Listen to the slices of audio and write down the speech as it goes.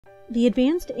The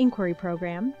Advanced Inquiry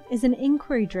Program is an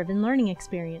inquiry-driven learning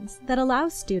experience that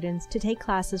allows students to take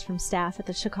classes from staff at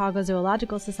the Chicago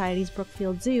Zoological Society's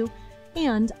Brookfield Zoo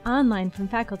and online from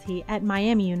faculty at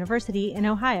Miami University in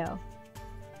Ohio.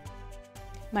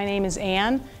 My name is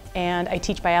Anne, and I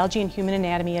teach biology and human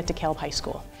anatomy at DeKalb High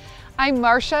School. I'm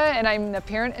Marcia, and I'm the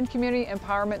Parent and Community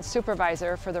Empowerment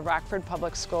Supervisor for the Rockford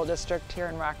Public School District here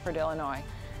in Rockford, Illinois.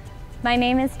 My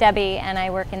name is Debbie, and I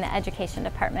work in the Education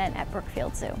Department at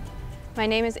Brookfield Zoo. My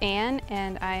name is Anne,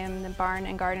 and I am the Barn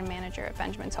and Garden Manager at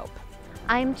Benjamin's Hope.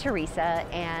 I'm Teresa,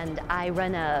 and I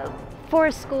run a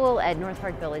forest school at North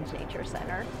Park Village Nature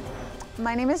Center.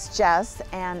 My name is Jess,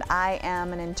 and I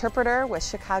am an interpreter with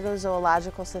Chicago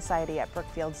Zoological Society at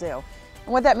Brookfield Zoo.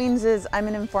 And what that means is I'm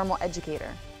an informal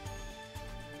educator.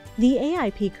 The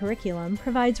AIP curriculum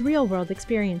provides real-world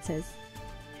experiences.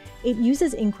 It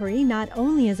uses inquiry not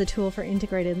only as a tool for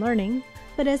integrated learning,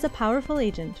 but as a powerful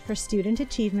agent for student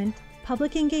achievement,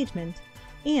 public engagement,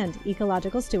 and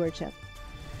ecological stewardship.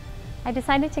 I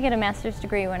decided to get a master's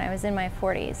degree when I was in my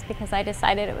 40s because I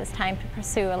decided it was time to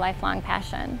pursue a lifelong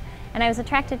passion. And I was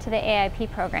attracted to the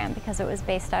AIP program because it was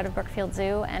based out of Brookfield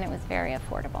Zoo and it was very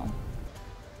affordable.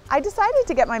 I decided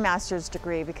to get my master's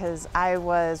degree because I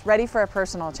was ready for a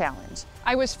personal challenge.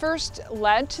 I was first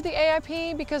led to the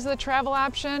AIP because of the travel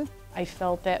option. I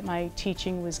felt that my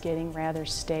teaching was getting rather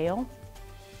stale.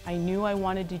 I knew I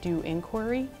wanted to do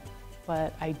inquiry,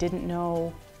 but I didn't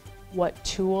know what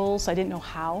tools, I didn't know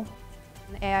how.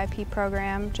 The AIP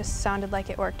program just sounded like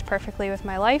it worked perfectly with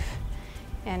my life,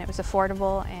 and it was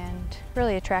affordable and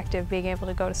really attractive being able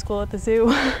to go to school at the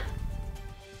zoo.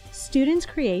 Students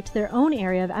create their own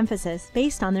area of emphasis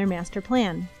based on their master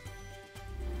plan.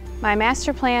 My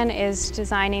master plan is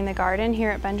designing the garden here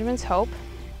at Benjamin's Hope.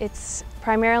 It's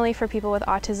primarily for people with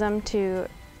autism to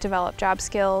develop job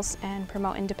skills and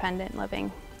promote independent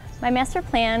living. My master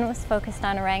plan was focused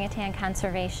on orangutan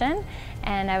conservation,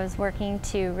 and I was working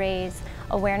to raise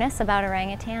awareness about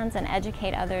orangutans and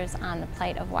educate others on the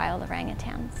plight of wild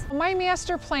orangutans. My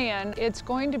master plan, it's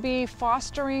going to be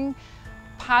fostering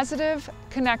positive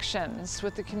connections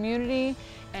with the community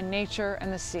and nature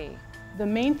and the sea. The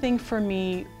main thing for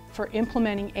me for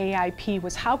implementing AIP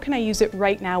was how can I use it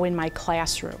right now in my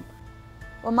classroom?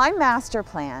 Well, my master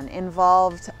plan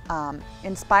involved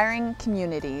inspiring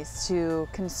communities to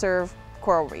conserve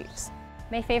coral reefs.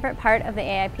 My favorite part of the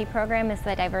AIP program is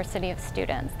the diversity of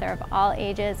students. They're of all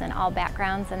ages and all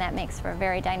backgrounds, and that makes for a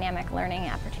very dynamic learning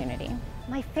opportunity.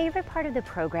 My favorite part of the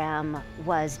program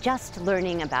was just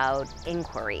learning about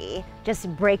inquiry, just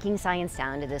breaking science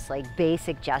down to this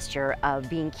basic gesture of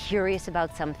being curious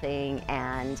about something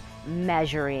and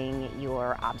measuring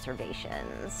your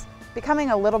observations. Becoming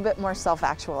a little bit more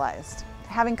self-actualized.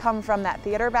 Having come from that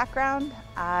theater background,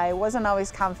 I wasn't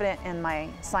always confident in my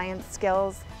science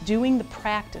skills. Doing the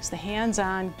practice, the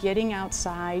hands-on, getting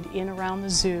outside, in around the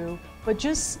zoo, but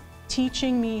just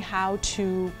teaching me how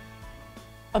to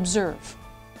observe.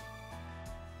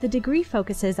 The degree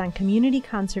focuses on community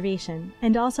conservation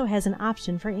and also has an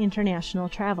option for international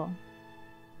travel.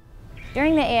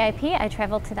 During the AIP, I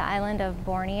traveled to the island of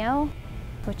Borneo,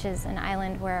 which is an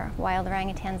island where wild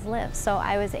orangutans live. So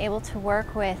I was able to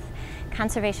work with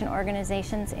conservation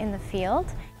organizations in the field.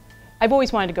 I've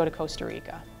always wanted to go to Costa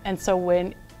Rica, and so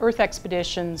when Earth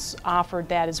Expeditions offered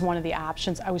that as one of the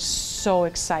options, I was so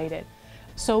excited.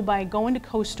 So by going to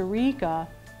Costa Rica,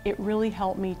 it really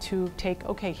helped me to take,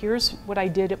 okay, here's what I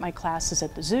did at my classes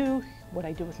at the zoo, what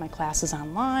I did with my classes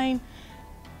online.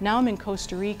 Now I'm in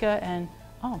Costa Rica and,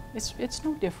 oh, it's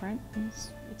no different.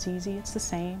 It's easy, it's the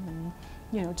same. And,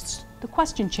 you know, just the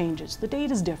question changes, the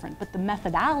data's different, but the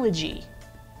methodology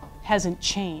hasn't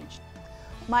changed.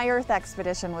 My Earth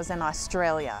expedition was in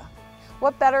Australia.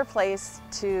 What better place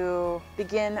to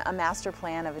begin a master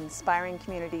plan of inspiring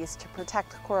communities to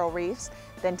protect coral reefs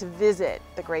than to visit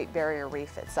the Great Barrier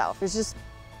Reef itself? There's just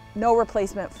no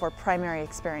replacement for primary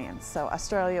experience, so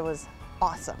Australia was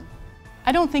awesome.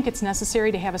 I don't think it's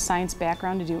necessary to have a science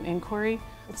background to do inquiry.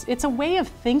 It's a way of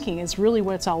thinking is really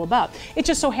what it's all about. It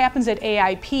just so happens that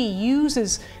AIP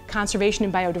uses conservation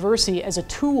and biodiversity as a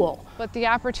tool. But the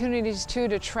opportunities too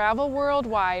to travel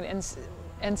worldwide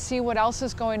and see what else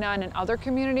is going on in other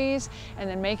communities and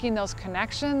then making those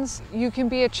connections, you can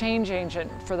be a change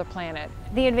agent for the planet.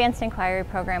 The Advanced Inquiry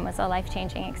program was a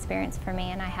life-changing experience for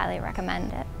me, and I highly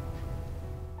recommend it.